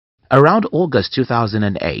Around August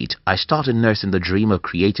 2008, I started nursing the dream of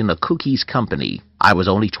creating a cookies company. I was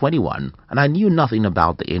only 21 and I knew nothing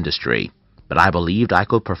about the industry, but I believed I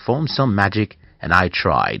could perform some magic, and I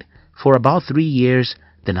tried. For about 3 years,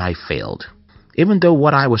 then I failed. Even though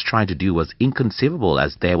what I was trying to do was inconceivable,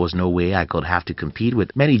 as there was no way I could have to compete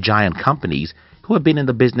with many giant companies who have been in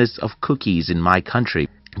the business of cookies in my country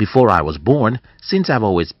before I was born. Since I've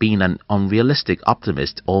always been an unrealistic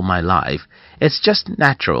optimist all my life, it's just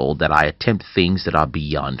natural that I attempt things that are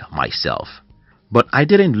beyond myself. But I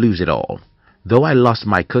didn't lose it all. Though I lost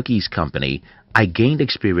my cookies company, I gained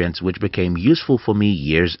experience which became useful for me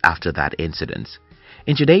years after that incident.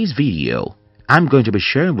 In today's video, I'm going to be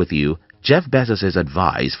sharing with you Jeff Bezos'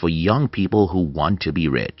 advice for young people who want to be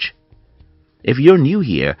rich. If you're new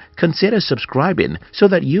here, consider subscribing so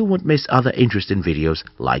that you won't miss other interesting videos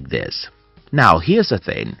like this. Now here's the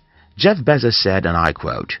thing. Jeff Bezos said, and I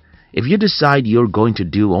quote, "If you decide you're going to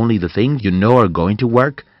do only the things you know are going to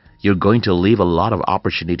work, you're going to leave a lot of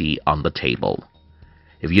opportunity on the table.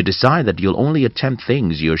 If you decide that you'll only attempt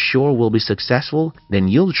things you're sure will be successful, then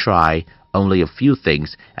you'll try only a few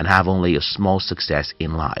things and have only a small success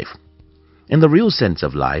in life." In the real sense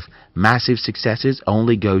of life, massive successes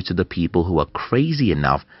only go to the people who are crazy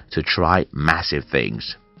enough to try massive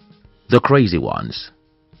things. The crazy ones.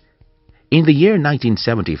 In the year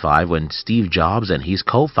 1975, when Steve Jobs and his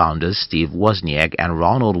co-founders Steve Wozniak and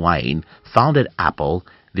Ronald Wayne founded Apple,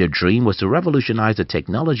 their dream was to revolutionize the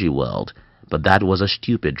technology world, but that was a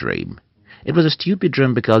stupid dream. It was a stupid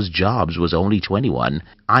dream because Jobs was only 21.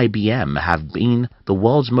 IBM have been the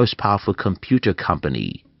world's most powerful computer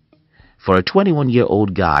company. For a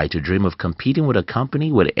 21-year-old guy to dream of competing with a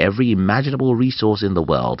company with every imaginable resource in the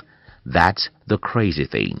world, that's the crazy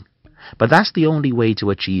thing. But that's the only way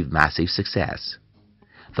to achieve massive success.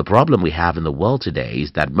 The problem we have in the world today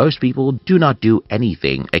is that most people do not do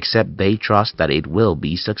anything except they trust that it will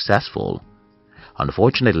be successful.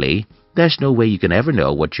 Unfortunately, there's no way you can ever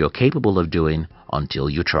know what you're capable of doing until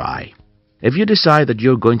you try. If you decide that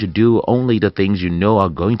you're going to do only the things you know are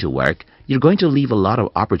going to work, you're going to leave a lot of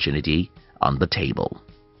opportunity on the table.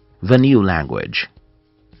 The new language.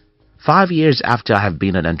 5 years after I have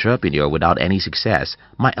been an entrepreneur without any success,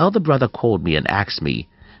 my elder brother called me and asked me,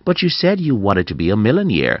 "But you said you wanted to be a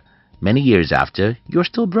millionaire. Many years after, you're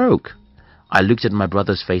still broke." I looked at my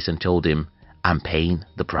brother's face and told him, "I'm paying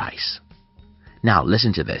the price." Now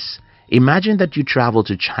listen to this. Imagine that you travel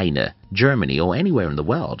to China, Germany, or anywhere in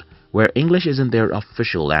the world where English isn't their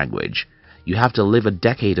official language. You have to live a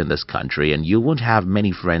decade in this country and you won't have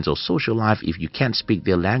many friends or social life if you can't speak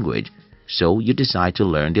their language, so you decide to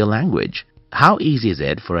learn their language. How easy is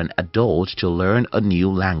it for an adult to learn a new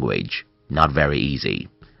language? Not very easy.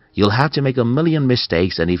 You'll have to make a million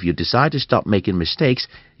mistakes, and if you decide to stop making mistakes,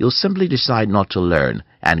 you'll simply decide not to learn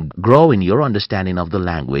and grow in your understanding of the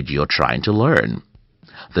language you're trying to learn.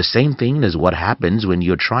 The same thing is what happens when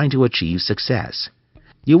you're trying to achieve success.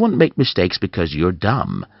 You won't make mistakes because you're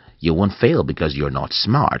dumb. You won't fail because you're not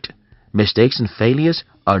smart. Mistakes and failures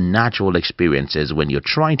are natural experiences when you're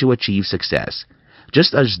trying to achieve success,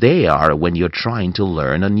 just as they are when you're trying to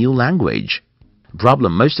learn a new language. The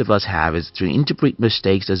problem most of us have is to interpret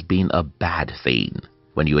mistakes as being a bad thing.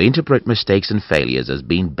 When you interpret mistakes and failures as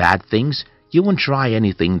being bad things, you won't try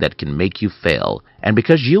anything that can make you fail, and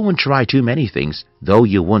because you won't try too many things, though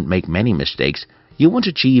you won't make many mistakes, you won't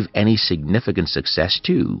achieve any significant success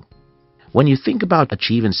too. When you think about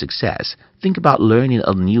achieving success, think about learning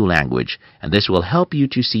a new language, and this will help you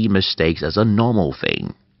to see mistakes as a normal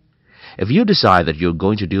thing. If you decide that you're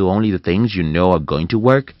going to do only the things you know are going to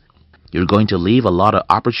work, you're going to leave a lot of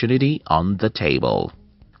opportunity on the table.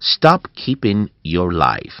 Stop keeping your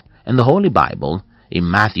life. In the Holy Bible, in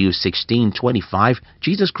Matthew 16:25,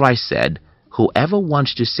 Jesus Christ said, "Whoever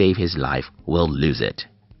wants to save his life will lose it."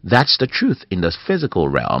 That's the truth in the physical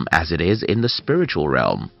realm as it is in the spiritual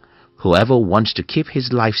realm. Whoever wants to keep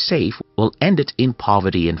his life safe will end it in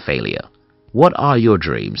poverty and failure. What are your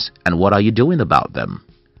dreams, and what are you doing about them?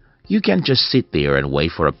 You can't just sit there and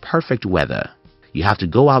wait for a perfect weather. You have to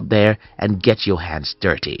go out there and get your hands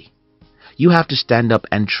dirty. You have to stand up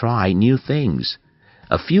and try new things.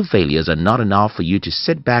 A few failures are not enough for you to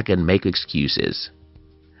sit back and make excuses.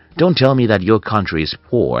 Don't tell me that your country is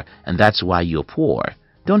poor and that's why you're poor.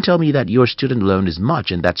 Don't tell me that your student loan is much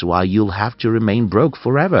and that's why you'll have to remain broke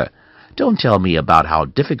forever. Don't tell me about how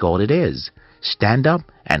difficult it is. Stand up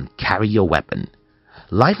and carry your weapon.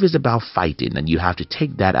 Life is about fighting, and you have to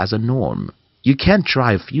take that as a norm. You can't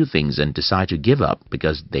try a few things and decide to give up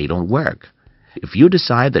because they don't work. If you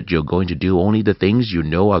decide that you're going to do only the things you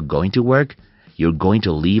know are going to work, you're going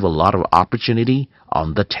to leave a lot of opportunity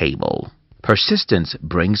on the table. Persistence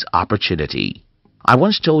brings opportunity. I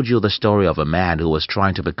once told you the story of a man who was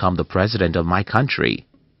trying to become the president of my country.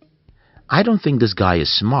 I don't think this guy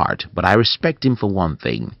is smart, but I respect him for one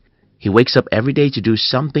thing. He wakes up every day to do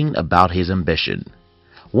something about his ambition.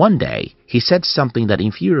 One day, he said something that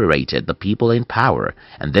infuriated the people in power,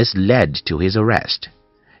 and this led to his arrest.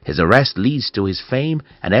 His arrest leads to his fame,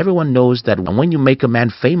 and everyone knows that when you make a man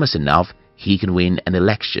famous enough, he can win an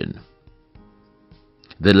election.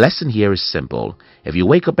 The lesson here is simple. If you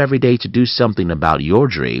wake up every day to do something about your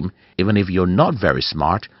dream, even if you're not very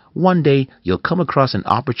smart, one day you'll come across an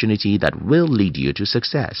opportunity that will lead you to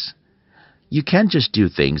success. You can't just do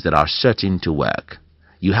things that are certain to work.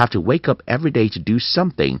 You have to wake up every day to do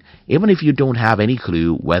something, even if you don't have any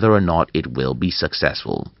clue whether or not it will be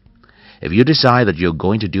successful. If you decide that you're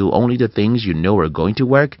going to do only the things you know are going to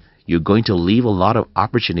work, you're going to leave a lot of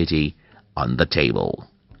opportunity on the table.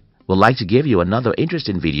 We'd like to give you another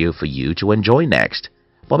interesting video for you to enjoy next.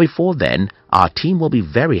 But before then, our team will be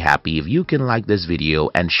very happy if you can like this video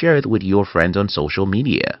and share it with your friends on social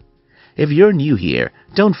media. If you're new here,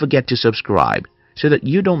 don't forget to subscribe so that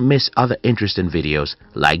you don't miss other interesting videos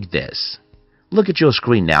like this. Look at your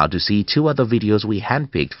screen now to see 2 other videos we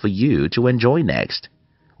handpicked for you to enjoy next.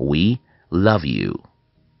 We love you.